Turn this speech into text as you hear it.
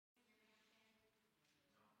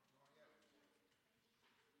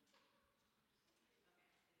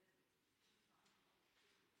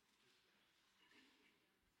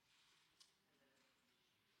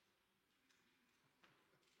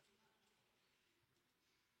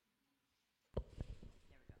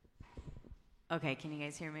Okay, can you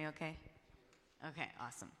guys hear me okay? Okay,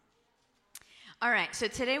 awesome. All right, so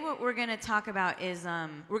today what we're going to talk about is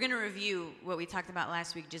we're going to review what we talked about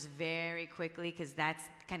last week just very quickly because that's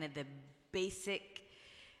kind of the basic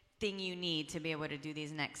thing you need to be able to do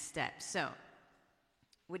these next steps. So,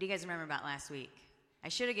 what do you guys remember about last week? I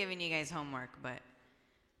should have given you guys homework, but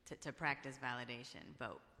to practice validation.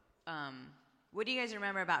 But what do you guys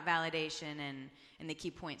remember about validation and the key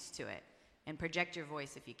points to it? And project your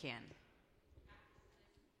voice if you can.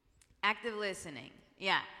 Active listening,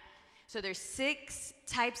 yeah. So there's 6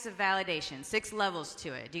 types of validation, 6 levels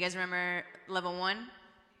to it. Do you guys remember level 1?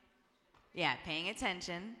 Yeah, paying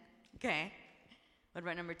attention. Okay. What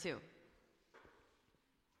about number 2?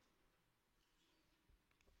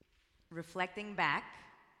 Reflecting back.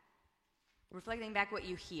 Reflecting back what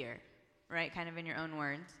you hear, right? Kind of in your own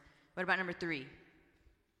words. What about number 3?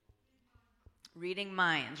 Reading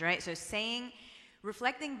minds, right? So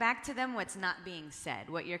reflecting back to them what's not being said,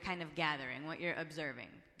 what you're kind of gathering, what you're observing.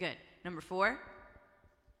 Good. Number 4?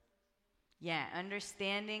 Yeah,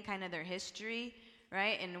 understanding kind of their history,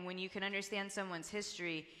 right? And when you can understand someone's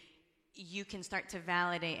history, you can start to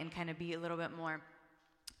validate and kind of be a little bit more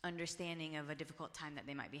understanding of a difficult time that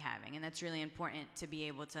they might be having. And that's really important to be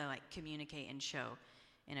able to like communicate and show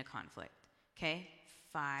in a conflict. Okay?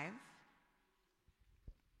 5.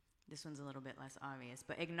 This one's a little bit less obvious,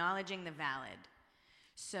 but acknowledging the valid.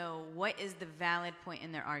 So what is the valid point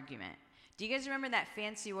in their argument? Do you guys remember that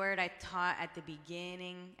fancy word I taught at the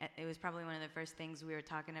beginning? It was probably one of the first things we were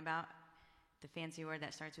talking about. The fancy word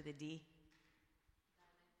that starts with a D?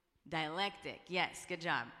 Dialectic. Yes, good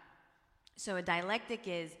job. So a dialectic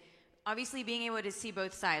is obviously being able to see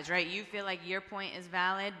both sides, right? You feel like your point is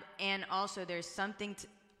valid, and also there's something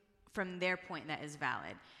from their point that is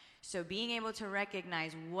valid. So being able to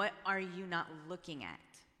recognize what are you not looking at,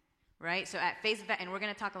 right? So at face value, and we're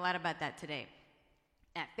going to talk a lot about that today.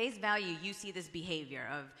 At face value, you see this behavior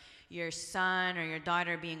of your son or your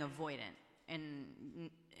daughter being avoidant,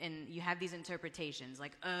 and you have these interpretations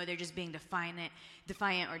like, oh, they're just being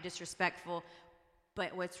defiant or disrespectful.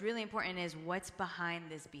 But what's really important is what's behind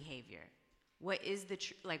this behavior. What is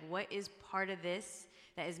what is part of this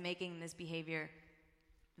that is making this behavior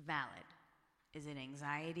valid? Is it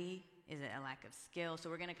anxiety? Is it a lack of skill? So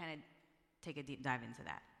we're going to kind of take a deep dive into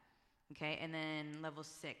that. Okay, and then level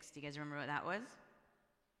 6. Do you guys remember what that was?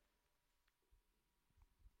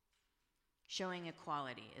 Showing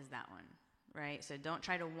equality is that one, right? So don't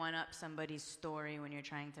try to one-up somebody's story when you're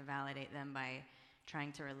trying to validate them by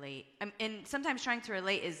trying to relate. And sometimes trying to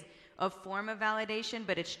relate is a form of validation,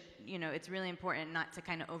 but it's really important not to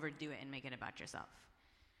kind of overdo it and make it about yourself.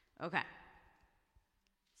 Okay.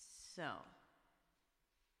 So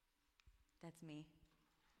that's me.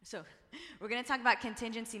 So we're going to talk about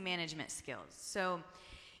contingency management skills. So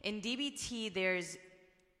in DBT, there's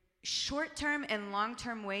short-term and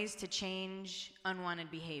long-term ways to change unwanted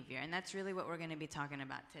behavior, and that's really what we're going to be talking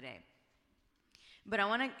about today. But I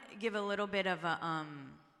want to give a little bit of a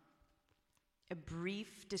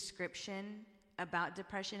brief description about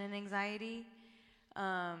depression and anxiety.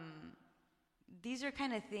 These are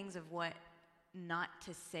kind of things of what not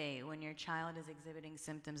to say when your child is exhibiting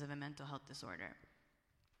symptoms of a mental health disorder.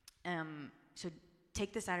 So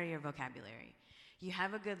take this out of your vocabulary. You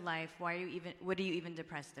have a good life. What are you even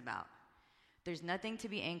depressed about? There's nothing to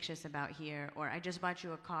be anxious about here, or I just bought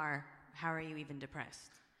you a car. How are you even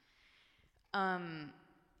depressed?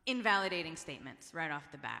 Invalidating statements right off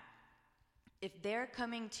the bat. If they're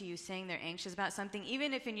coming to you saying they're anxious about something,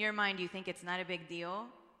 even if in your mind you think it's not a big deal,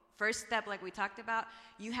 first step, like we talked about,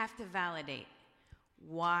 you have to validate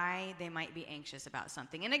why they might be anxious about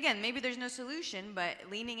something. And again, maybe there's no solution, but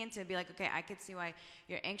leaning into be like, okay, I could see why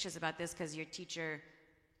you're anxious about this because your teacher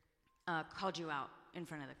called you out in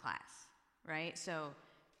front of the class, right? So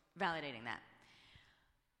validating that.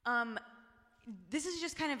 This is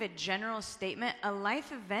just kind of a general statement. A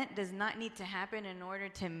life event does not need to happen in order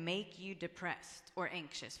to make you depressed or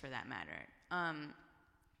anxious for that matter.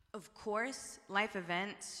 Of course, life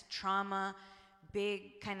events, trauma,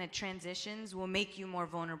 big kind of transitions will make you more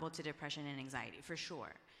vulnerable to depression and anxiety, for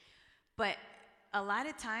sure. But a lot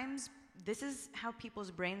of times, this is how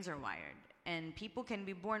people's brains are wired. And people can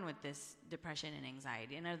be born with this depression and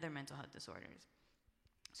anxiety and other mental health disorders.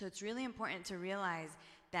 So it's really important to realize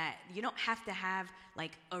that you don't have to have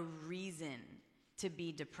like a reason to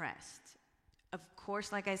be depressed. Of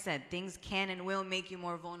course, like I said, things can and will make you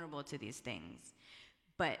more vulnerable to these things.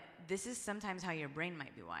 But this is sometimes how your brain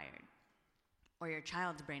might be wired, or your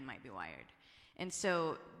child's brain might be wired. And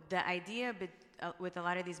so the idea with a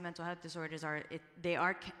lot of these mental health disorders they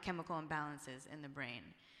are chemical imbalances in the brain.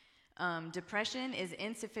 Depression is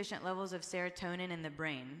insufficient levels of serotonin in the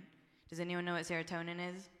brain. Does anyone know what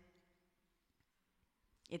serotonin is?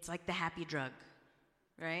 It's like the happy drug,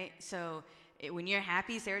 right? So when you're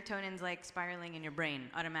happy, serotonin's like spiraling in your brain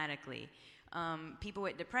automatically. People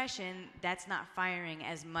with depression, that's not firing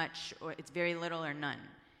as much, or it's very little or none.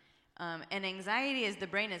 And anxiety is the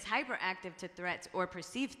brain is hyperactive to threats or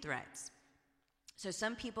perceived threats. So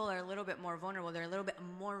some people are a little bit more vulnerable. They're a little bit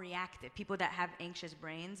more reactive. People that have anxious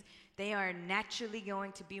brains, they are naturally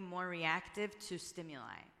going to be more reactive to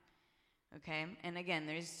stimuli. Okay? And again,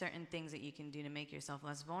 there's certain things that you can do to make yourself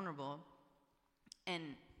less vulnerable. And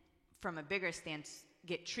from a bigger stance,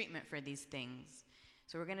 get treatment for these things.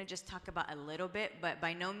 So we're going to just talk about a little bit, but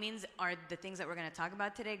by no means are the things that we're going to talk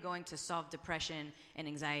about today going to solve depression and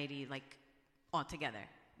anxiety like altogether.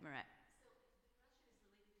 Marat.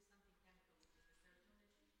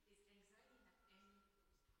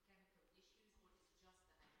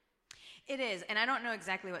 It is, and I don't know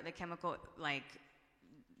exactly what the chemical, like,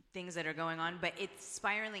 things that are going on, but it's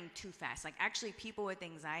spiraling too fast. Like, actually, people with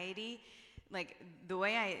anxiety, like, the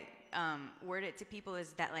way I word it to people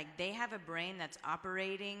is that, like, they have a brain that's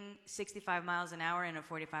operating 65 miles an hour in a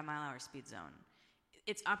 45-mile-an-hour speed zone.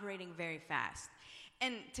 It's operating very fast.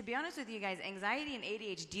 And to be honest with you guys, anxiety and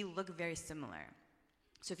ADHD look very similar.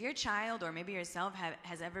 So if your child or maybe yourself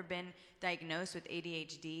has ever been diagnosed with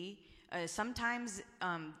ADHD, sometimes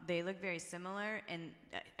they look very similar, and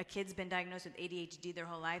a kid's been diagnosed with ADHD their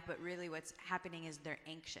whole life, but really what's happening is they're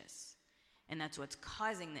anxious, and that's what's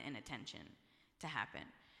causing the inattention to happen.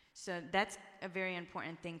 So that's a very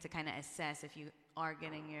important thing to kind of assess if you are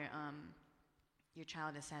getting your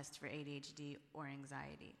child assessed for ADHD or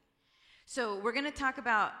anxiety. So we're going to talk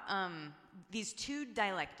about these two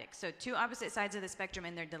dialectics, so two opposite sides of the spectrum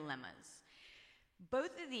and their dilemmas.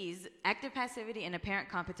 Both of these, active passivity and apparent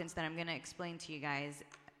competence that I'm going to explain to you guys,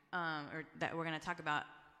 or that we're going to talk about,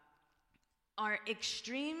 are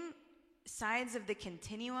extreme sides of the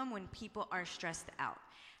continuum when people are stressed out.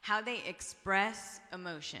 How they express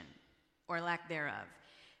emotion or lack thereof.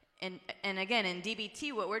 And again, in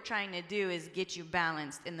DBT, what we're trying to do is get you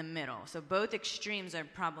balanced in the middle. So both extremes are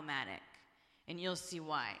problematic, and you'll see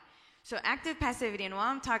why. So active passivity, and while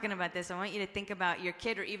I'm talking about this, I want you to think about your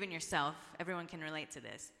kid or even yourself. Everyone can relate to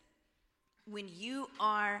this. When you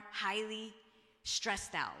are highly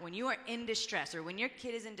stressed out, when you are in distress, or when your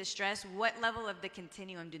kid is in distress, what level of the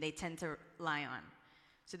continuum do they tend to lie on?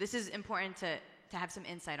 So this is important to have some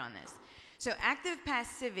insight on this. So active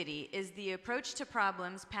passivity is the approach to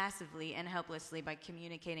problems passively and helplessly by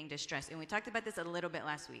communicating distress. And we talked about this a little bit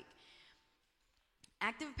last week.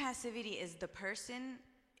 Active passivity is the person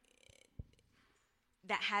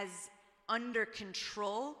that has under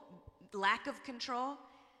control, lack of control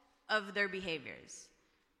of their behaviors.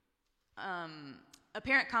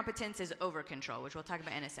 Apparent competence is over control, which we'll talk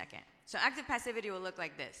about in a second. So active passivity will look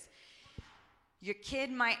like this. Your kid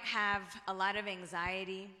might have a lot of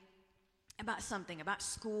anxiety about something, about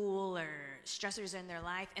school or stressors in their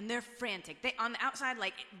life, and they're frantic. They, on the outside,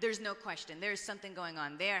 like, there's no question. There's something going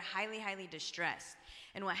on. They're highly, highly distressed.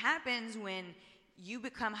 And what happens when you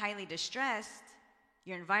become highly distressed,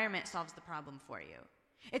 your environment solves the problem for you.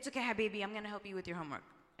 It's okay, hi, baby, I'm going to help you with your homework.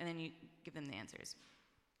 And then you give them the answers,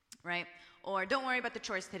 right? Or don't worry about the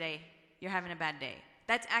chores today. You're having a bad day.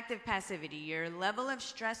 That's active passivity. Your level of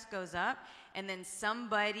stress goes up, and then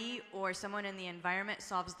somebody or someone in the environment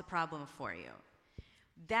solves the problem for you.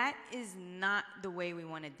 That is not the way we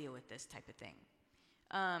want to deal with this type of thing.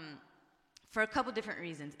 For a couple different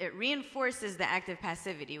reasons. It reinforces the active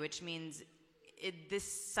passivity, which means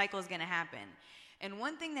this cycle is going to happen. And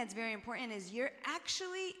one thing that's very important is your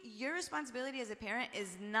responsibility as a parent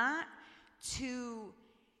is not to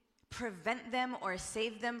prevent them or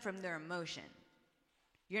save them from their emotion.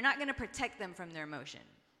 You're not going to protect them from their emotion.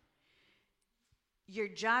 Your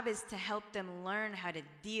job is to help them learn how to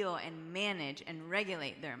deal and manage and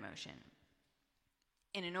regulate their emotion.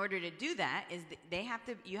 And in order to do that,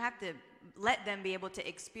 you have to let them be able to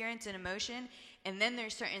experience an emotion, and then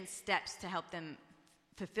there's certain steps to help them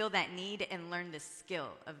fulfill that need and learn the skill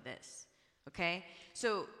of this, okay?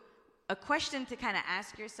 So a question to kind of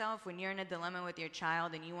ask yourself when you're in a dilemma with your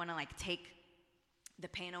child and you want to, like, take the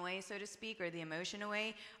pain away, so to speak, or the emotion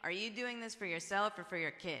away, are you doing this for yourself or for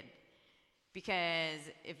your kid? Because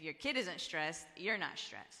if your kid isn't stressed, you're not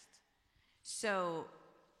stressed. So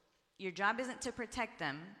your job isn't to protect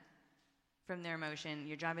them from their emotion.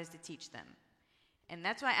 Your job is to teach them. And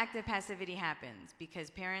that's why active passivity happens, because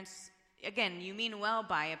parents, again, you mean well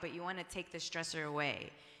by it, but you want to take the stressor away.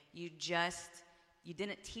 You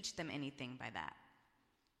didn't teach them anything by that.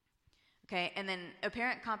 Okay, and then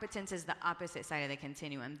apparent competence is the opposite side of the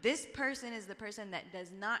continuum. This person is the person that does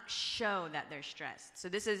not show that they're stressed. So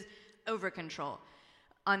this is over control.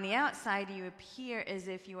 On the outside, you appear as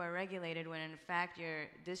if you are regulated when in fact you're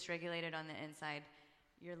dysregulated on the inside.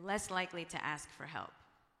 You're less likely to ask for help.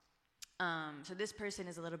 So this person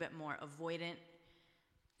is a little bit more avoidant,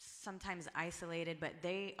 sometimes isolated, but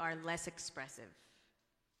they are less expressive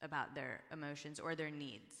about their emotions or their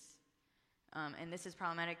needs. And this is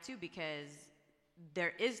problematic too because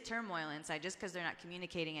there is turmoil inside. Just because they're not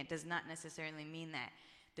communicating it does not necessarily mean that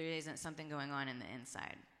there isn't something going on in the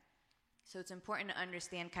inside. So it's important to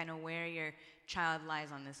understand kind of where your child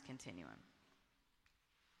lies on this continuum.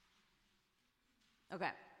 Okay,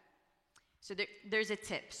 so there's a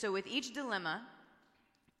tip. So with each dilemma,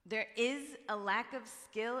 there is a lack of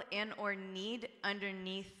skill and or need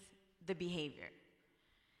underneath the behavior.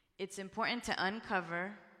 It's important to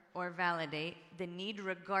uncover or validate the need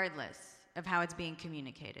regardless of how it's being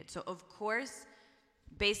communicated. So of course,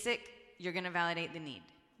 basic, you're gonna validate the need.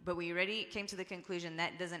 But we already came to the conclusion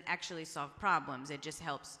that doesn't actually solve problems, it just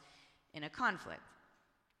helps in a conflict.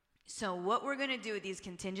 So what we're gonna do with these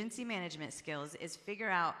contingency management skills is figure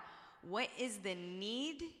out what is the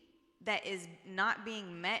need that is not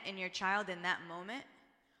being met in your child in that moment,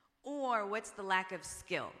 or what's the lack of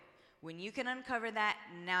skill. When you can uncover that,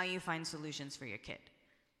 now you find solutions for your kid.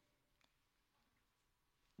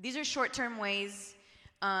 These are short-term ways.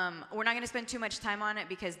 We're not going to spend too much time on it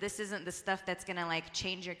because this isn't the stuff that's going to like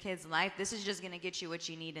change your kid's life. This is just going to get you what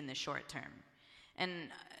you need in the short term. And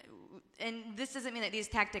this doesn't mean that these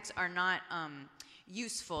tactics are not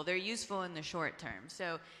useful. They're useful in the short term.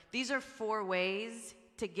 So these are 4 ways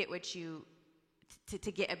to get what you,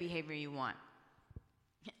 to get a behavior you want.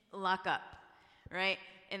 Lock up, right?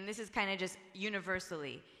 And this is kind of just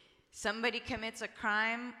universally. Somebody commits a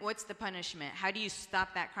crime, what's the punishment? How do you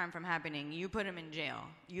stop that crime from happening? You put them in jail.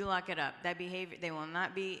 You lock it up. That behavior, they will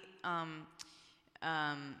not be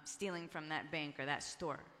stealing from that bank or that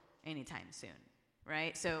store anytime soon,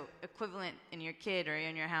 right? So equivalent in your kid or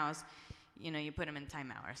in your house, you put them in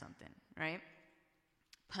timeout or something, right?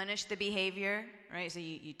 Punish the behavior, right? So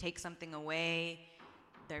you take something away,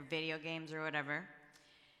 their video games or whatever.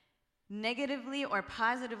 Negatively or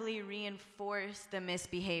positively reinforce the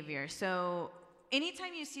misbehavior. So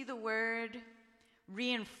anytime you see the word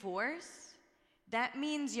reinforce, that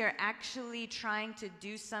means you're actually trying to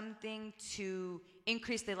do something to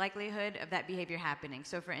increase the likelihood of that behavior happening.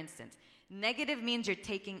 So for instance, negative means you're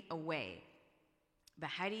taking away. But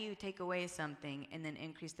how do you take away something and then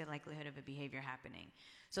increase the likelihood of a behavior happening?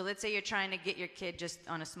 So let's say you're trying to get your kid just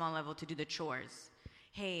on a small level to do the chores.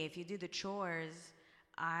 Hey, if you do the chores,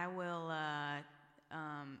 I will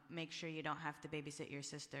make sure you don't have to babysit your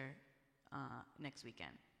sister next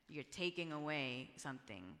weekend. You're taking away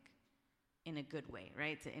something in a good way,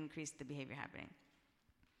 right? To increase the behavior happening.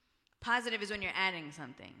 Positive is when you're adding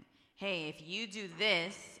something. Hey, if you do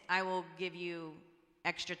this, I will give you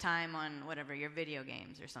extra time on whatever, your video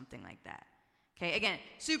games or something like that. Okay, again,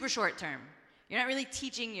 super short term. You're not really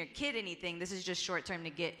teaching your kid anything. This is just short term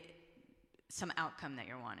to get some outcome that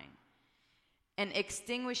you're wanting. And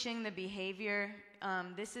extinguishing the behavior,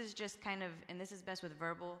 this is just kind of, and this is best with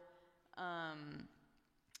verbal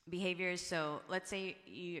behaviors. So let's say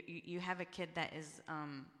you have a kid that is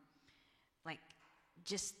like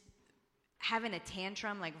just having a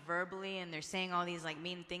tantrum like verbally, and they're saying all these like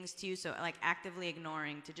mean things to you, so like actively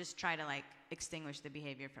ignoring to just try to like extinguish the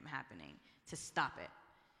behavior from happening, to stop it,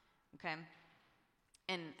 okay?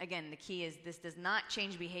 And again, the key is this does not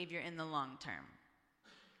change behavior in the long term.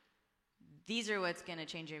 These are what's going to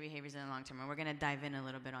change your behaviors in the long term, and we're going to dive in a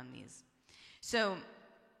little bit on these. So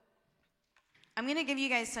I'm going to give you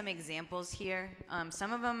guys some examples here.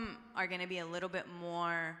 Some of them are going to be a little bit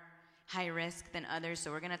more high risk than others, so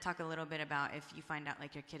we're going to talk a little bit about if you find out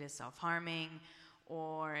like your kid is self-harming,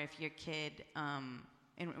 or if your kid, and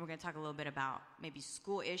we're going to talk a little bit about maybe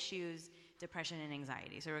school issues, depression, and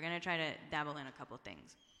anxiety. So we're going to try to dabble in a couple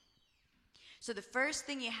things. So the first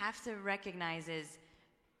thing you have to recognize is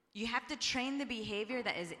you have to train the behavior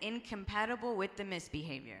that is incompatible with the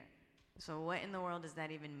misbehavior. So what in the world does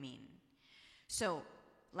that even mean? So,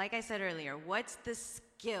 like I said earlier, what's the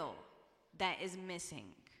skill that is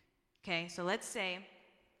missing? Okay, so let's say,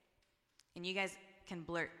 and you guys can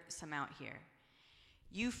blurt some out here.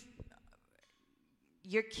 Your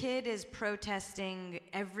kid is protesting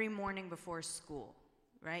every morning before school,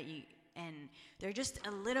 right? And they're just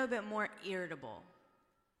a little bit more irritable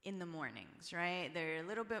in the mornings, right?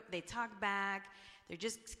 They talk back. They're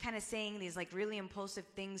just kind of saying these like really impulsive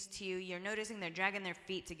things to you. You're noticing they're dragging their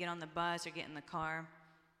feet to get on the bus or get in the car.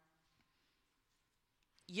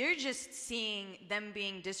 you're just seeing them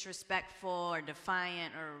being disrespectful or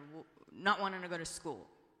defiant or not wanting to go to school.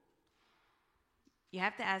 You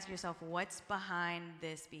have to ask yourself, what's behind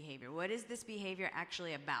this behavior? What is this behavior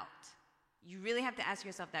actually about? You really have to ask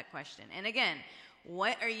yourself that question. And again,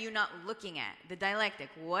 what are you not looking at? The dialectic.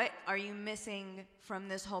 What are you missing from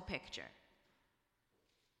this whole picture?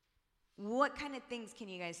 What kind of things can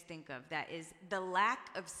you guys think of that is the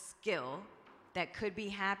lack of skill that could be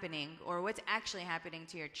happening, or what's actually happening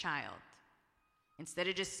to your child? Instead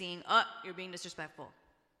of just seeing, oh, you're being disrespectful.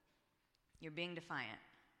 You're being defiant.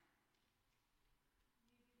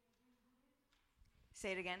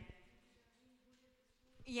 Say it again.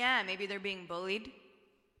 Yeah, maybe they're being bullied.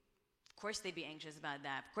 Of course they'd be anxious about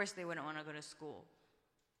that. Of course they wouldn't want to go to school.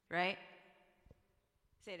 Right?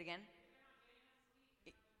 Say it again.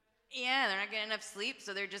 Yeah, they're not getting enough sleep,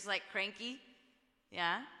 so they're just like cranky.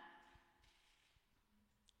 Yeah?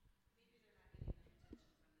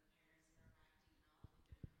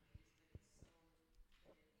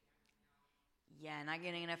 Yeah, not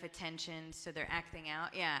getting enough attention, so they're acting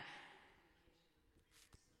out. Yeah.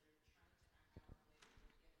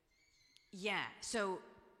 Yeah, so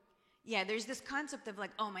yeah, there's this concept of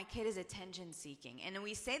like, oh, my kid is attention seeking. And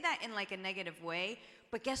we say that in like a negative way,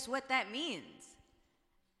 but guess what that means?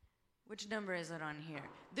 Which number is it on here?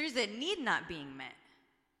 There's a need not being met,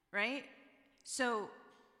 right? So,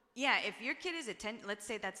 yeah, if your kid is let's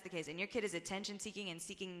say that's the case, and your kid is attention seeking and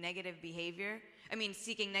seeking negative behavior,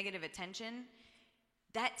 seeking negative attention,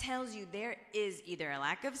 that tells you there is either a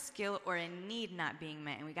lack of skill or a need not being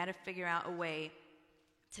met, and we got to figure out a way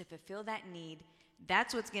to fulfill that need.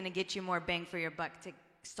 That's what's going to get you more bang for your buck to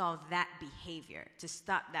solve that behavior, to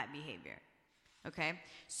stop that behavior. Okay?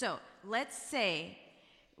 So let's say,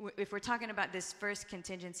 if we're talking about this first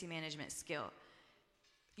contingency management skill,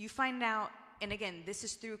 you find out, and again, this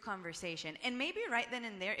is through conversation, and maybe right then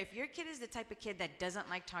and there, if your kid is the type of kid that doesn't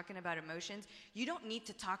like talking about emotions, you don't need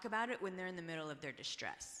to talk about it when they're in the middle of their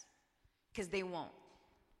distress, because they won't.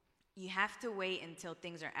 You have to wait until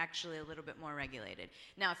things are actually a little bit more regulated.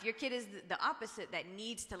 Now, if your kid is the opposite, that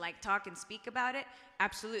needs to like talk and speak about it,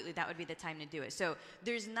 absolutely, that would be the time to do it. So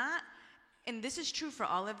there's not, and this is true for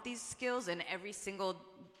all of these skills and every single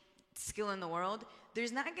skill in the world,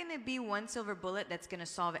 there's not going to be one silver bullet that's going to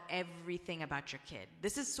solve everything about your kid.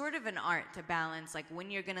 This is sort of an art to balance, like when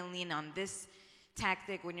you're going to lean on this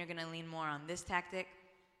tactic, when you're going to lean more on this tactic,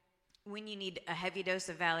 when you need a heavy dose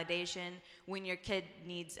of validation, when your kid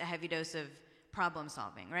needs a heavy dose of problem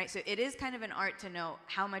solving, right? So it is kind of an art to know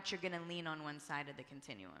how much you're going to lean on one side of the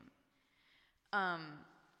continuum.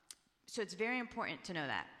 So it's very important to know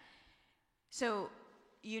that. So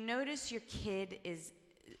you notice your kid is,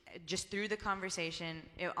 just through the conversation,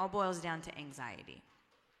 it all boils down to anxiety.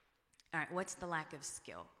 All right, what's the lack of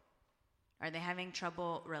skill? Are they having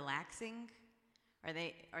trouble relaxing? Are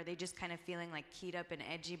they just kind of feeling like keyed up and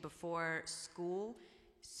edgy before school?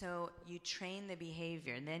 So you train the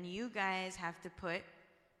behavior. And then you guys have to put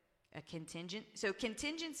a so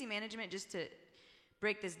contingency management, just to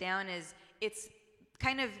break this down, is it's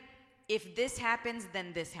kind of, if this happens,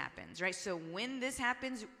 then this happens, right? So when this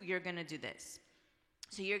happens, you're going to do this.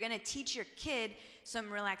 So you're going to teach your kid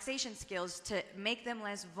some relaxation skills to make them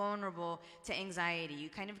less vulnerable to anxiety. You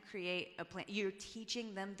kind of create a plan. You're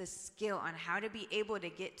teaching them the skill on how to be able to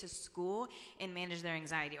get to school and manage their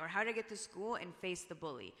anxiety, or how to get to school and face the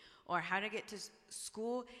bully, or how to get to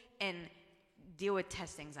school and deal with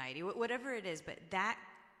test anxiety, whatever it is. But that,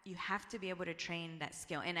 you have to be able to train that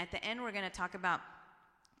skill. And at the end, we're going to talk about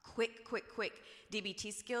quick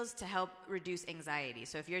DBT skills to help reduce anxiety.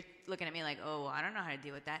 So if you're looking at me like, oh, I don't know how to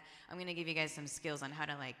deal with that, I'm going to give you guys some skills on how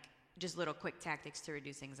to, like, just little quick tactics to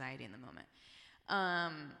reduce anxiety in the moment.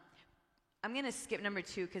 I'm going to skip number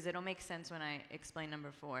 2 because it'll make sense when I explain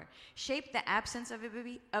number 4. Shape the absence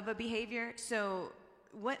of a behavior. So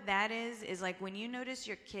what that is like when you notice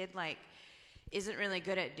your kid, like, isn't really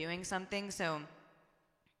good at doing something. So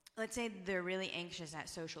let's say they're really anxious at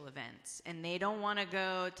social events and they don't want to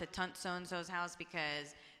go to so-and-so's house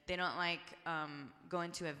because they don't like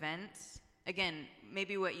going to events. Again,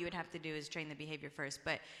 maybe what you would have to do is train the behavior first,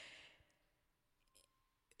 but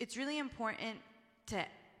it's really important to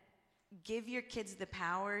give your kids the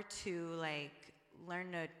power to, like,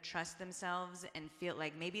 learn to trust themselves and feel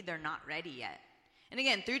like maybe they're not ready yet. And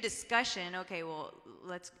again, through discussion, okay, well,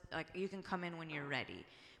 you can come in when you're ready.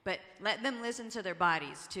 But let them listen to their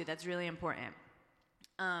bodies, too. That's really important.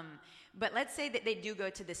 But let's say that they do go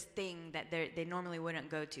to this thing that they normally wouldn't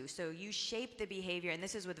go to. So you shape the behavior, and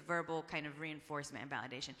this is with verbal kind of reinforcement and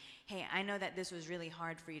validation. Hey, I know that this was really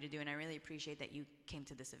hard for you to do, and I really appreciate that you came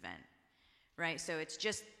to this event, right? So it's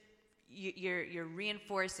just, you're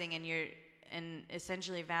reinforcing and you're and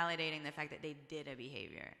essentially validating the fact that they did a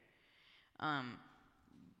behavior.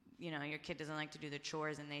 Your kid doesn't like to do the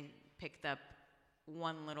chores and they picked up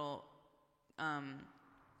one little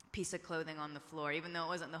piece of clothing on the floor, even though it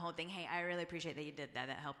wasn't the whole thing. Hey, I really appreciate that you did that.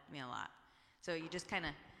 That helped me a lot. So you just kind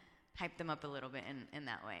of hype them up a little bit in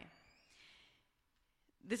that way.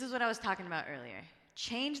 This is what I was talking about earlier.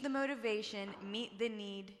 Change the motivation, meet the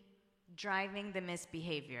need, driving the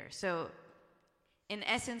misbehavior. So in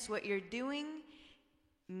essence, what you're doing,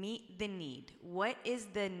 meet the need. What is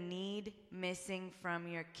the need missing from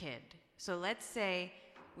your kid? So let's say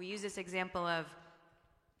we use this example of,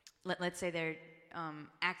 let's say they're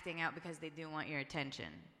acting out because they do want your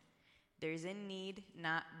attention. There's a need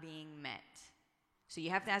not being met. So you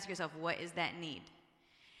have to ask yourself, what is that need?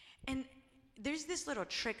 And there's this little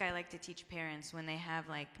trick I like to teach parents when they have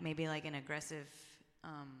maybe an aggressive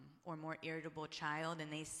or more irritable child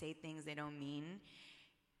and they say things they don't mean.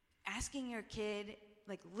 Asking your kid,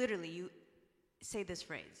 literally, you say this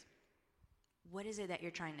phrase, what is it that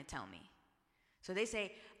you're trying to tell me? So they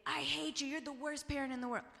say, I hate you, you're the worst parent in the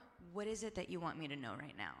world. What is it that you want me to know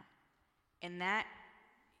right now? And that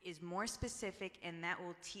is more specific, and that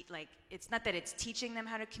will it's not that it's teaching them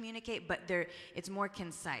how to communicate, but it's more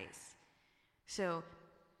concise. So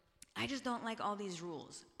I just don't like all these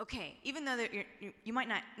rules. Okay, even though you might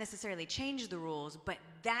not necessarily change the rules, but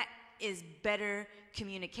that is better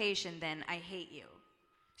communication than I hate you.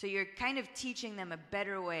 So you're kind of teaching them a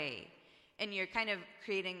better way, and you're kind of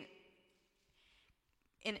creating,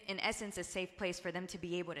 in essence, a safe place for them to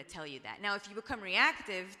be able to tell you that. Now, if you become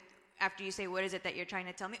reactive after you say, what is it that you're trying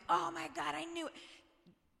to tell me? Oh my God, I knew it.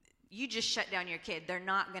 You just shut down your kid. They're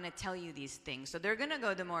not going to tell you these things. So they're going to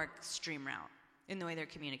go the more extreme route in the way they're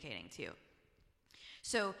communicating to you.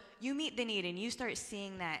 So you meet the need and you start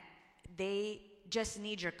seeing that they just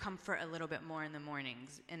need your comfort a little bit more in the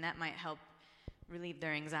mornings, and that might help relieve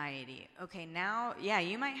their anxiety. Okay, now,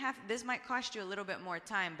 this might cost you a little bit more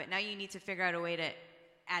time, but now you need to figure out a way to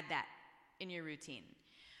add that in your routine.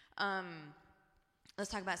 Let's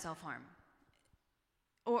talk about self-harm.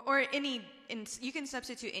 Or you can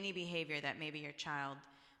substitute any behavior that maybe your child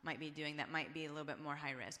might be doing that might be a little bit more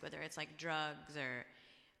high risk, whether it's like drugs or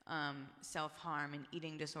self-harm, an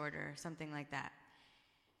eating disorder, something like that.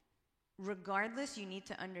 Regardless, you need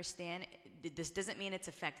to understand, this doesn't mean it's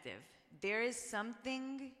effective. There is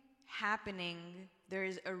something happening. There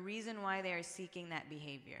is a reason why they are seeking that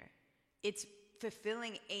behavior. It's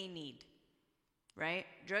fulfilling a need, right?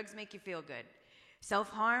 Drugs make you feel good.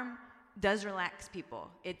 Self-harm does relax people.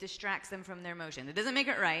 It distracts them from their emotions. It doesn't make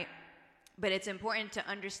it right, but it's important to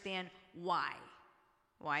understand why.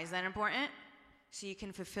 Why is that important? So you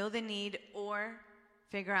can fulfill the need or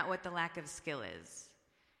figure out what the lack of skill is.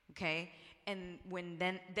 Okay? And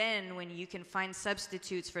when you can find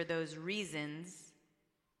substitutes for those reasons,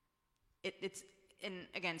 it's and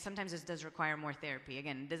again, sometimes this does require more therapy.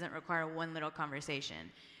 Again, it doesn't require one little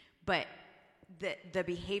conversation. But the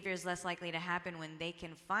behavior is less likely to happen when they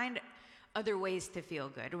can find other ways to feel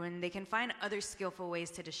good, when they can find other skillful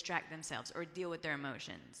ways to distract themselves or deal with their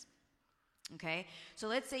emotions. Okay? So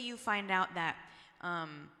let's say you find out that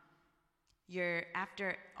you're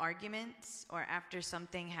after arguments or after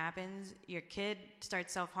something happens, your kid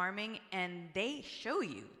starts self-harming and they show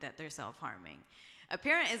you that they're self-harming. A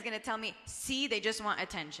parent is going to tell me, see, they just want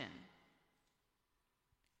attention.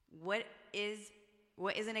 What is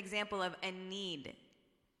an example of a need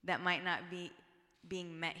that might not be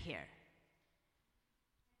being met here?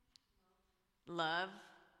 Love.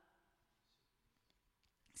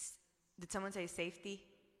 Did someone say safety?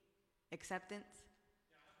 Acceptance?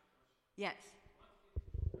 Yes.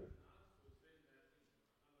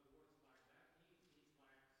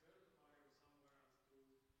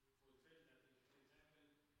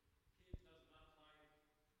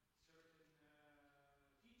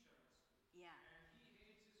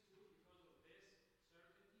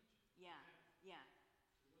 Yeah.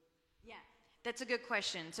 Yeah. That's a good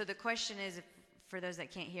question. So the question is, for those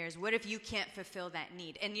that can't hear, is what if you can't fulfill that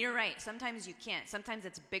need? And you're right. Sometimes you can't. Sometimes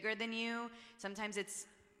it's bigger than you. Sometimes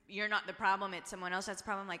you're not the problem. It's someone else that's the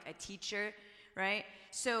problem, like a teacher, right?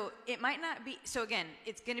 So it might not be. So again,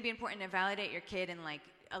 it's going to be important to validate your kid and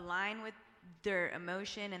align with their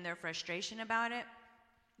emotion and their frustration about it.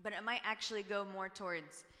 But it might actually go more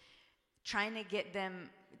towards trying to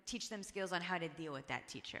teach them skills on how to deal with that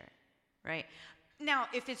teacher, right? Now,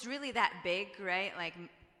 if it's really that big, right,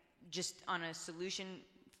 just on a solution,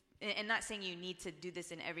 and not saying you need to do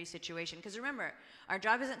this in every situation, because remember, our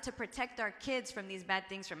job isn't to protect our kids from these bad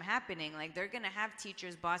things from happening. They're going to have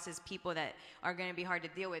teachers, bosses, people that are going to be hard to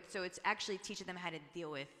deal with. So it's actually teaching them how to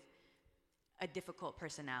deal with a difficult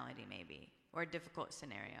personality maybe, or a difficult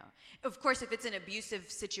scenario. Of course, if it's an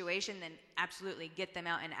abusive situation, then absolutely get them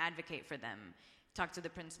out and advocate for them. Talk to the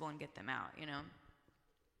principal and get them out, you know?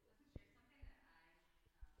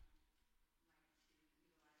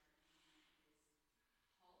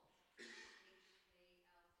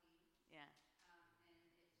 Yeah.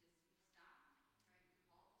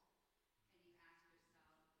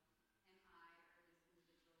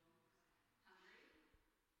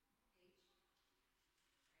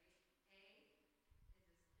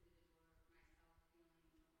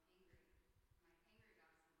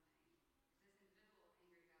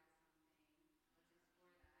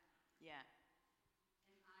 Yeah.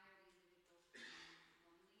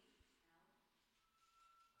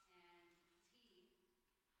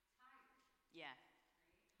 Yeah.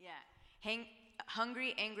 Yeah. Hang,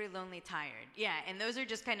 hungry, angry, lonely, tired. Yeah, and those are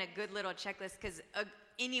just kind of good little checklists because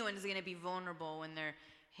anyone's going to be vulnerable when they're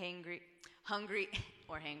hungry,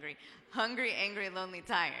 or hangry, hungry, angry, lonely,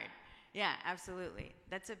 tired. Yeah, absolutely.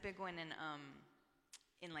 That's a big one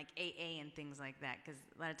in like AA and things like that because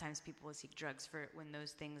a lot of times people will seek drugs for when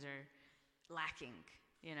those things are lacking,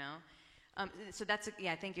 you know? So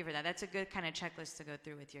yeah, thank you for that. That's a good kind of checklist to go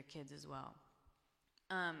through with your kids as well.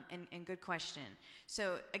 And good question.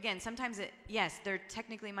 So again, sometimes yes, there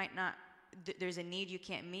technically might not, there's a need you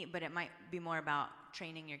can't meet, but it might be more about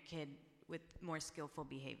training your kid with more skillful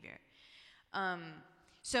behavior.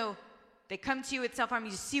 So they come to you with self-harm.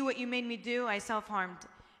 You see what you made me do? I self-harmed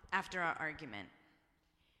after our argument.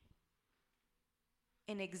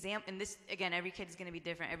 An example, and this, again, every kid is going to be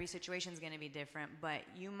different. Every situation is going to be different. But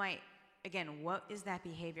you might, again, what is that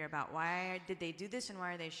behavior about? Why did they do this and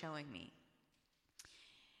why are they showing me?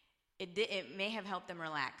 It may have helped them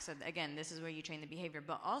relax. So again, this is where you train the behavior.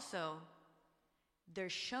 But also, they're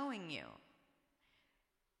showing you.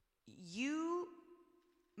 You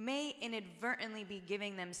may inadvertently be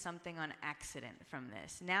giving them something on accident from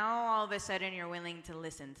this. Now, all of a sudden, you're willing to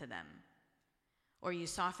listen to them. Or you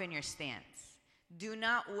soften your stance. Do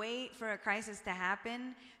not wait for a crisis to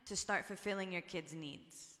happen to start fulfilling your kids'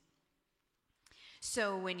 needs.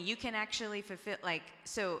 So when you can actually fulfill,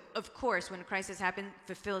 so of course, when a crisis happens,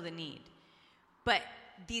 fulfill the need. But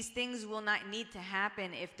these things will not need to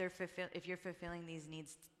happen if you're fulfilling these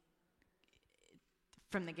needs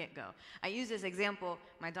from the get-go. I use this example,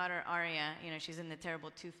 my daughter Aria, she's in the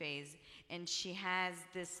terrible 2 phase, and she has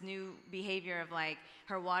this new behavior of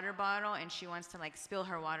her water bottle, and she wants to spill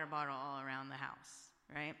her water bottle all around the house,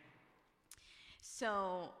 right?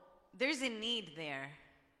 So there's a need there.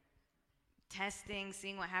 Testing,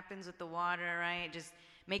 seeing what happens with the water, right? Just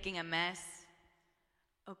making a mess.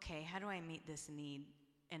 Okay, how do I meet this need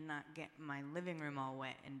and not get my living room all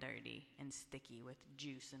wet and dirty and sticky with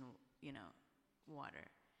juice and, water?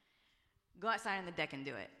 Go outside on the deck and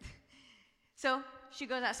do it. So she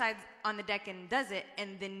goes outside on the deck and does it,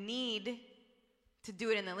 and the need to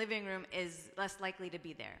do it in the living room is less likely to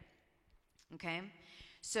be there. Okay?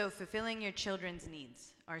 So fulfilling your children's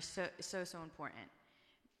needs are so important.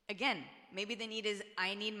 Again, maybe the need is,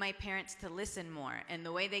 I need my parents to listen more. And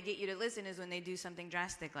the way they get you to listen is when they do something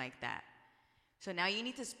drastic like that. So now you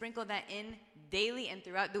need to sprinkle that in daily and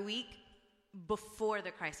throughout the week before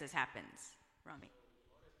the crisis happens. Rami.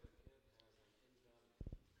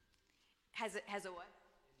 Has a what?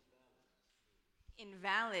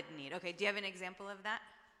 Invalid need. Okay, do you have an example of that?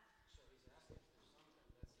 So he's asking for something,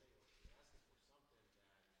 let's say, he's asking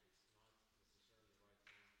for something that it's not necessarily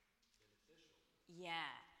right now beneficial.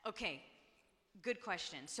 Yeah. Okay. Good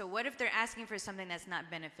question. So what if they're asking for something that's not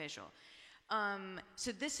beneficial?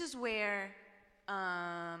 So this is where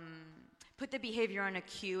put the behavior on a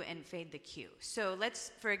cue and fade the cue. So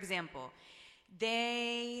let's, for example,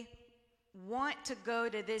 they want to go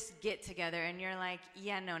to this get together and you're like,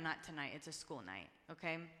 yeah, no, not tonight. It's a school night,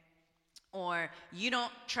 okay? Or you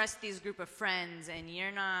don't trust these group of friends and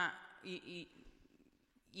you're not,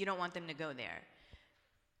 you don't want them to go there.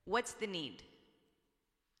 What's the need?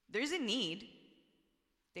 There's a need.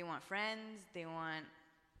 They want friends, they want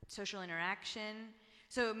social interaction.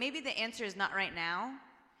 So maybe the answer is not right now.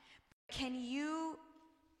 But can you,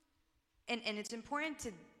 and it's important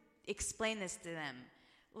to explain this to them.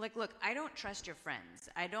 Look, I don't trust your friends.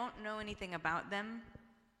 I don't know anything about them,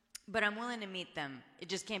 but I'm willing to meet them. It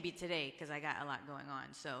just can't be today because I got a lot going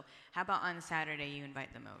on. So how about on Saturday you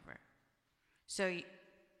invite them over? So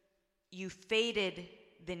you faded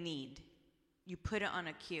the need. You put it on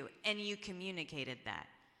a cue, and you communicated that.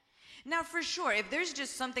 Now, for sure, if there's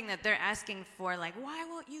just something that they're asking for, like, why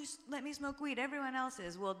won't you let me smoke weed? Everyone else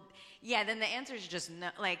is. Well, yeah, then the answer is just no.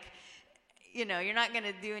 You're not going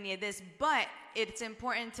to do any of this. But it's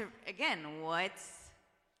important to, again, what's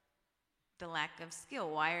the lack of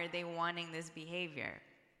skill. Why are they wanting this behavior?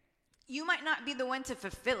 You might not be the one to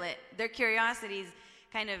fulfill it. Their curiosity is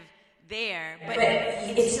kind of there, but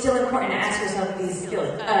it's still important to ask yourself these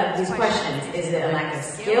questions. Is it a lack of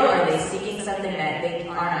skill? Are they seeking something that they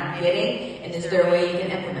are not getting? And is there a way you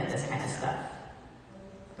can implement this kind of stuff?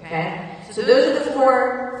 Okay? So those are the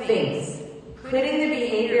 4 things. Putting the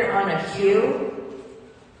behavior on a cue,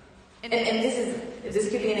 and this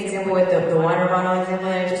could be an example with the water bottle example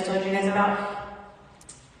that I just told you guys about.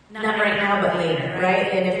 Not right now, but later,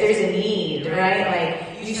 right? And if there's a need, right?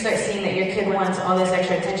 Like, you start seeing that your kid wants all this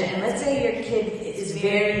extra attention, and let's say your kid is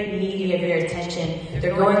very needy of your attention.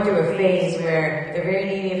 They're going through a phase where they're very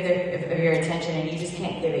needy of your attention, and you just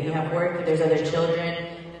can't give it. You have work, but there's other children,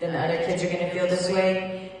 then the other kids are going to feel this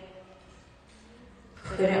way.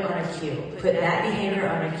 Put it on a cue. Put that behavior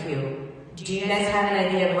on a cue. Do you guys have an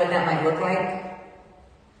idea of what that might look like?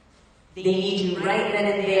 They need you right then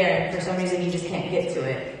and there. For some reason, you just can't get to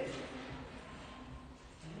it.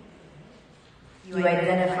 You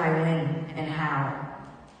identify when and how,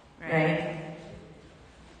 right?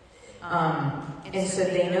 And so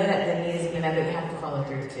they know that the need is being met, but you have to follow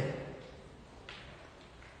through too.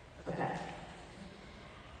 Okay.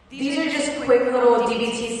 These are just quick little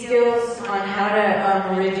DBT skills on how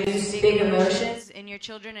to reduce big emotions in your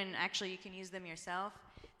children, and actually you can use them yourself.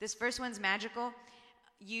 This first one's magical.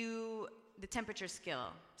 The temperature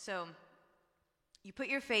skill. So you put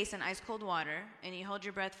your face in ice cold water and you hold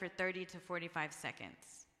your breath for 30 to 45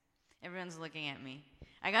 seconds. Everyone's looking at me.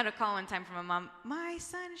 I got a call one time from a mom, my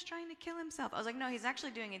son is trying to kill himself. I was like, no, he's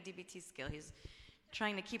actually doing a DBT skill. He's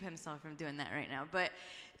trying to keep himself from doing that right now. But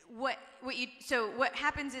what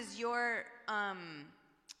happens is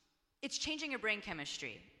it's changing your brain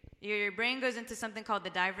chemistry. Your brain goes into something called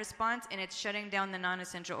the dive response, and it's shutting down the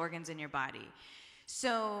non-essential organs in your body.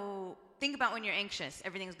 So think about when you're anxious.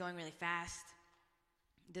 Everything's going really fast.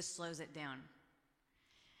 This slows it down.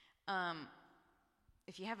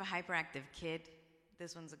 If you have a hyperactive kid,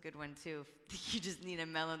 this one's a good one too. You just need to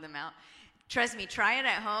mellow them out. Trust me, try it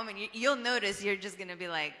at home, and you'll notice you're just going to be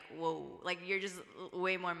like, whoa, like you're just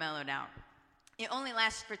way more mellowed out. It only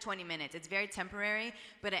lasts for 20 minutes. It's very temporary,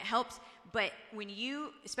 but it helps. But when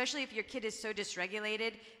especially if your kid is so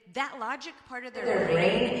dysregulated, that logic part of their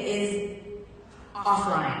brain is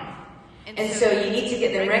offline. And so you need to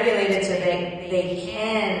get them regulated so they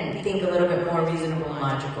can think a little bit more reasonable and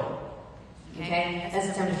logical. Okay? That's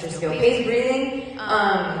the temperature skill. Phase breathing,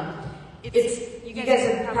 you guys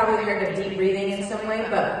have probably heard of deep breathing in some way,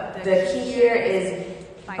 but the key here is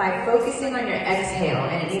by focusing on your exhale,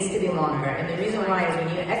 and it needs to be longer. And the reason why is when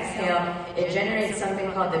you exhale, it generates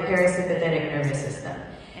something called the parasympathetic nervous system.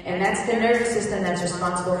 And that's the nervous system that's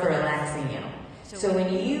responsible for relaxing you. So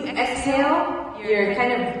when you exhale, you're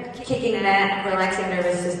kind of kicking that relaxing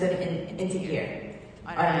nervous system into gear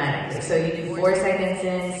automatically. So you do 4 seconds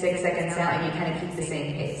in, 6 seconds out, and you kind of keep the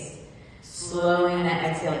same pace. Slowing that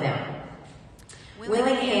exhale down.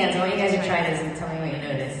 Willing hands. I want you guys to try this and tell me what you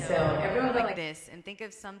notice. So everyone like this, and think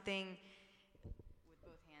of something with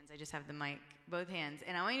both hands. I just have the mic, both hands.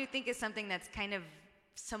 And I want you to think of something that's kind of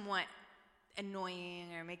somewhat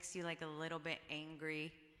annoying or makes you like a little bit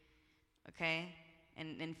angry. Okay?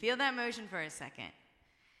 And feel that motion for a second.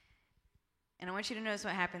 And I want you to notice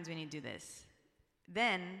what happens when you do this.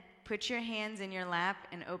 Then put your hands in your lap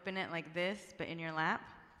and open it like this, but in your lap.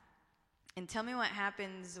 And tell me what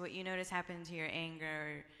happens, what you notice happen to your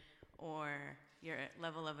anger or your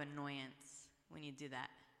level of annoyance when you do that,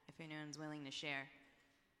 if anyone's willing to share.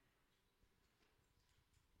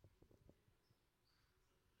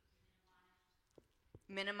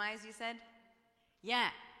 Minimize, you said? Yeah.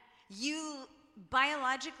 You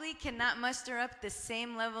biologically cannot muster up the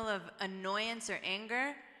same level of annoyance or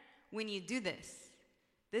anger when you do this.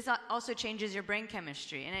 This also changes your brain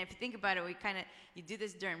chemistry. And if you think about it, you do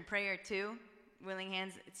this during prayer too. Willing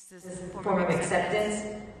hands, it's this form of acceptance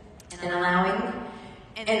and allowing.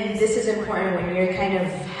 And this is important when you're kind of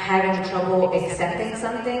having trouble accepting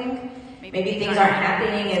something. Maybe things aren't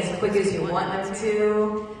happening as quick as you want them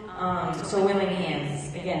to. So willing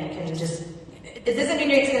hands, again, can just... It doesn't mean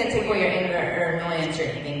it's going to take away your anger or annoyance or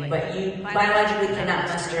anything, but you biologically cannot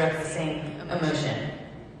muster up the same emotion.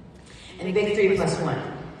 And big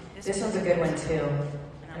 3+1. This one's a good one too,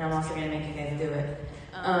 and I'm also going to make you guys do it.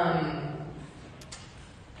 I'm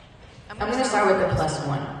going to start with the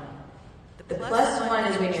 +1. The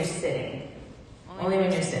 +1 is when you're sitting. Only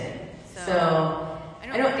when you're sitting. So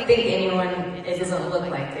I don't think anyone, it doesn't look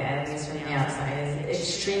like it, at least from the outside, is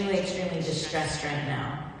extremely, extremely distressed right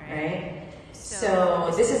now, right?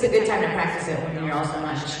 So this is a good time to practice it when you're also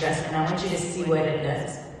not distressed, and I want you to see what it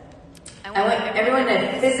does. I want everyone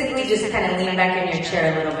to physically just kind of lean back in your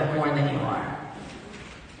chair a little bit more than you are.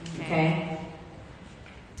 Okay?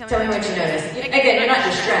 Tell me what you notice. Again, you're not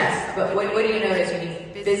distressed, but what do you notice when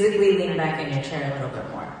you physically lean back in your chair a little bit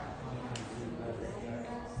more?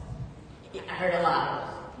 I heard a lot.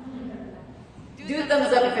 Do a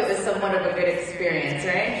thumbs up if it was somewhat of a good experience,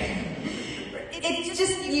 right? It's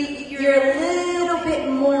just, you're a little bit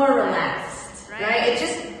more relaxed, right? It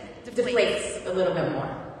just deflates a little bit more.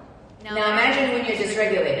 Now imagine when you're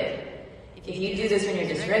dysregulated. If you do this when you're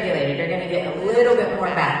dysregulated, you're going to get a little bit more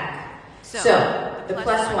back. So, the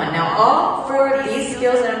 +1. Now all 4 of these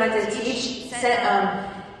skills that I'm about to teach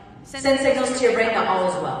send signals to your brain that all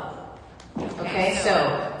is well. Okay, so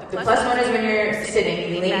the +1 is when you're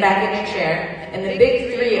sitting, you lean back in your chair, and the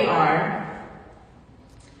big 3 are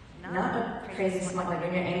not a crazy smile, like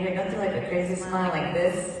when you're angry, don't do like a crazy smile like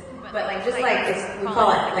this, but like just like, we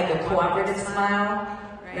call it like a cooperative smile,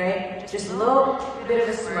 right? Just a little bit of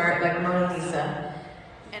a smirk, like Mona Lisa,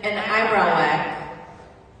 an eyebrow wag,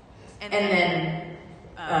 and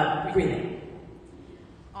then breathing.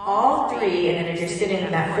 All 3, and then if you're sitting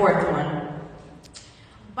in that 4th one,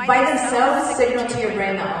 by themselves signal to your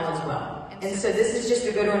brain that all is well. And so this is just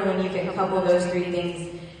a good one when you can couple those 3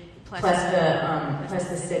 things plus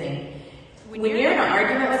the sitting. When you're in an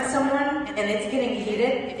argument with someone and it's getting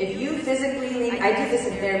heated, if you physically lean, I do this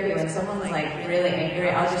in therapy when someone's like really angry,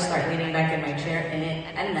 I'll just start leaning back in my chair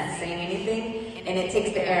and I'm not saying anything, and it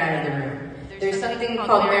takes the air out of the room. There's something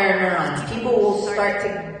called mirror neurons. People will start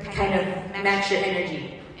to kind of match your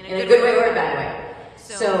energy in a good way or a bad way.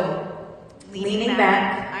 So leaning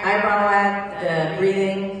back, eyebrow wag, the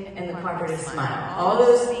breathing, and the cooperative smile. All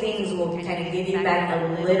those things will kind of give you back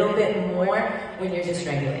a little bit more when you're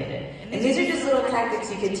dysregulated. And these are just little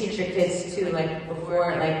tactics you can teach your kids too, like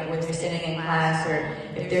before, like when they're sitting in class, or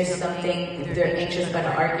if there's something, if they're anxious about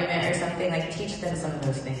an argument or something, like teach them some of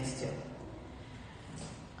those things too.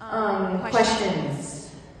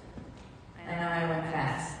 Questions? I know I went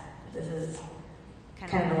fast. This is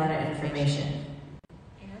kind of a lot of information.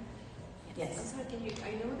 Yes. I'm sorry,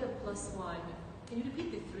 I know the +1. Can you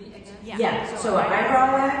repeat the 3 again? Yeah. So an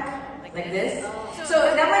eyebrow wag, like this. So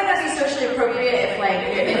that might not be socially appropriate if like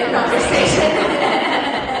you're in a conversation.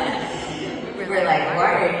 We're like, why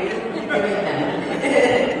are you doing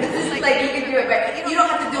that? This is like you can do it, but you don't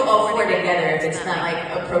have to do all 4 together if it's not like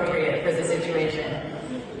appropriate for the situation.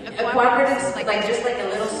 A cooperative, like just like a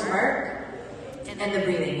little smirk, and the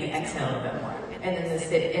breathing, you exhale a bit more, and then the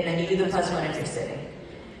sit, and then you do the +1 if you're sitting.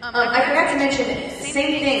 I forgot to mention,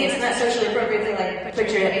 same thing, it's not socially appropriate to like put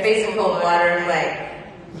your face in cold water, like,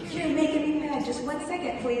 you're making me mad, just 1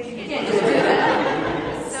 second, please. You can't do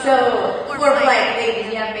that. So, or like, maybe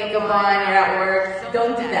you have makeup on, you're at work,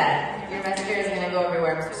 don't do that. Your mascara is going to go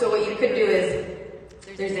everywhere. So what you could do is,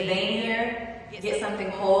 there's a vein here, get something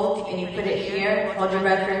hold, and you put it here, hold your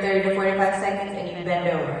breath for 30 to 45 seconds, and you bend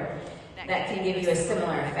over. That can give you a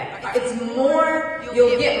similar effect. It's more,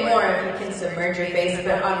 you'll get more if you can submerge your face,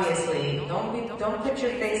 but obviously, don't put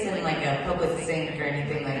your face in like a public sink or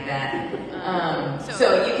anything like that.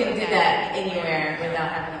 So you can do that anywhere without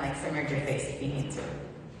having to like submerge your face if you need to.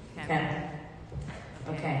 Okay?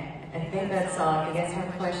 Okay. I think that's all. If you guys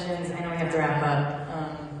have questions, I know we have to wrap up.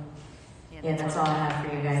 Yeah, that's all I have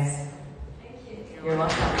for you guys. Thank you. You're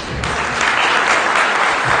welcome.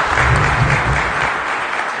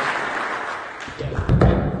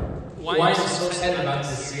 Why I'm so excited about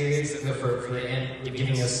this series for Ann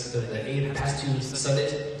giving us the past 2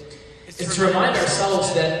 Sundays is to remind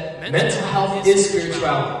ourselves that mental health is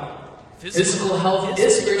spirituality. Physical health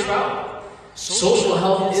is spirituality. Social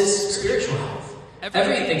health is spiritual health.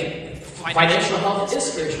 Everything, financial health is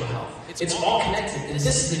spiritual health. It's all connected, and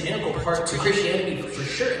this is an integral part to Christianity, for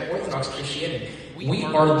sure, in Orthodox Christianity. We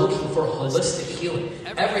are looking for holistic healing.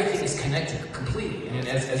 Everything is connected completely. And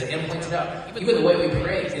as Ann pointed out, even the way we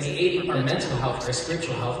pray is aiding our mental health, our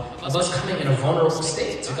spiritual health, of us coming in a vulnerable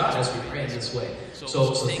state to God as we pray in this way.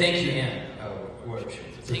 So thank you, Ann.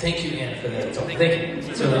 So thank you, Ann, for that. So thank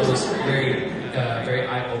you. So that was very, very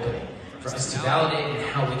eye-opening for us to validate and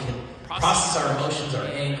how we can process our emotions, our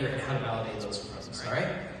anger, and how to validate those processes. All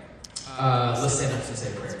right? Let's stand up and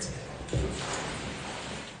say a prayer together.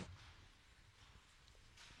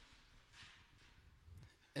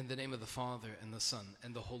 In the name of the Father, and the Son,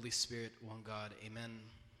 and the Holy Spirit, one God, amen.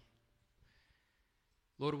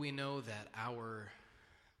 Lord, we know that our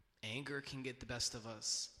anger can get the best of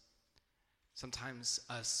us. Sometimes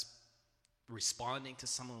us responding to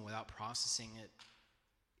someone without processing it,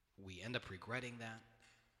 we end up regretting that.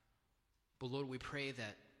 But Lord, we pray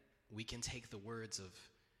that we can take the words of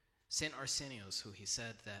St. Arsenios, who he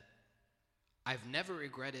said that, I've never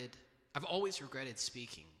regretted I've always regretted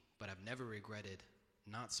speaking, but I've never regretted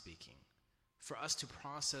not speaking. For us to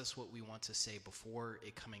process what we want to say before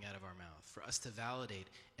it coming out of our mouth, for us to validate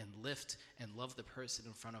and lift and love the person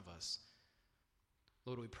in front of us.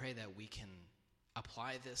 Lord, we pray that we can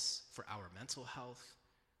apply this for our mental health,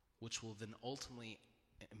 which will then ultimately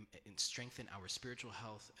strengthen our spiritual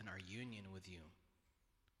health and our union with you.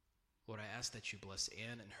 Lord, I ask that you bless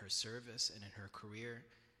Anne in her service and in her career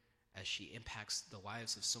as she impacts the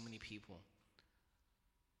lives of so many people.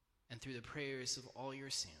 And through the prayers of all your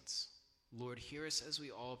saints, Lord, hear us as we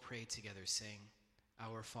all pray together, saying,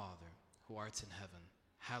 Our Father, who art in heaven,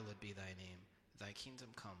 hallowed be thy name. Thy kingdom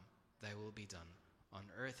come, thy will be done, on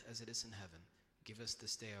earth as it is in heaven. Give us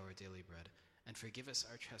this day our daily bread, and forgive us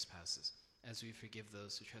our trespasses, as we forgive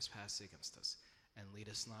those who trespass against us. And lead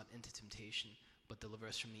us not into temptation, but deliver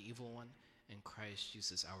us from the evil one. In Christ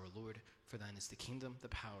Jesus our Lord, for thine is the kingdom, the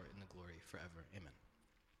power, and the glory forever. Amen.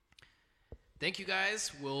 Thank you,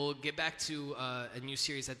 guys. We'll get back to a new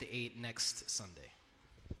series at the 8 next Sunday.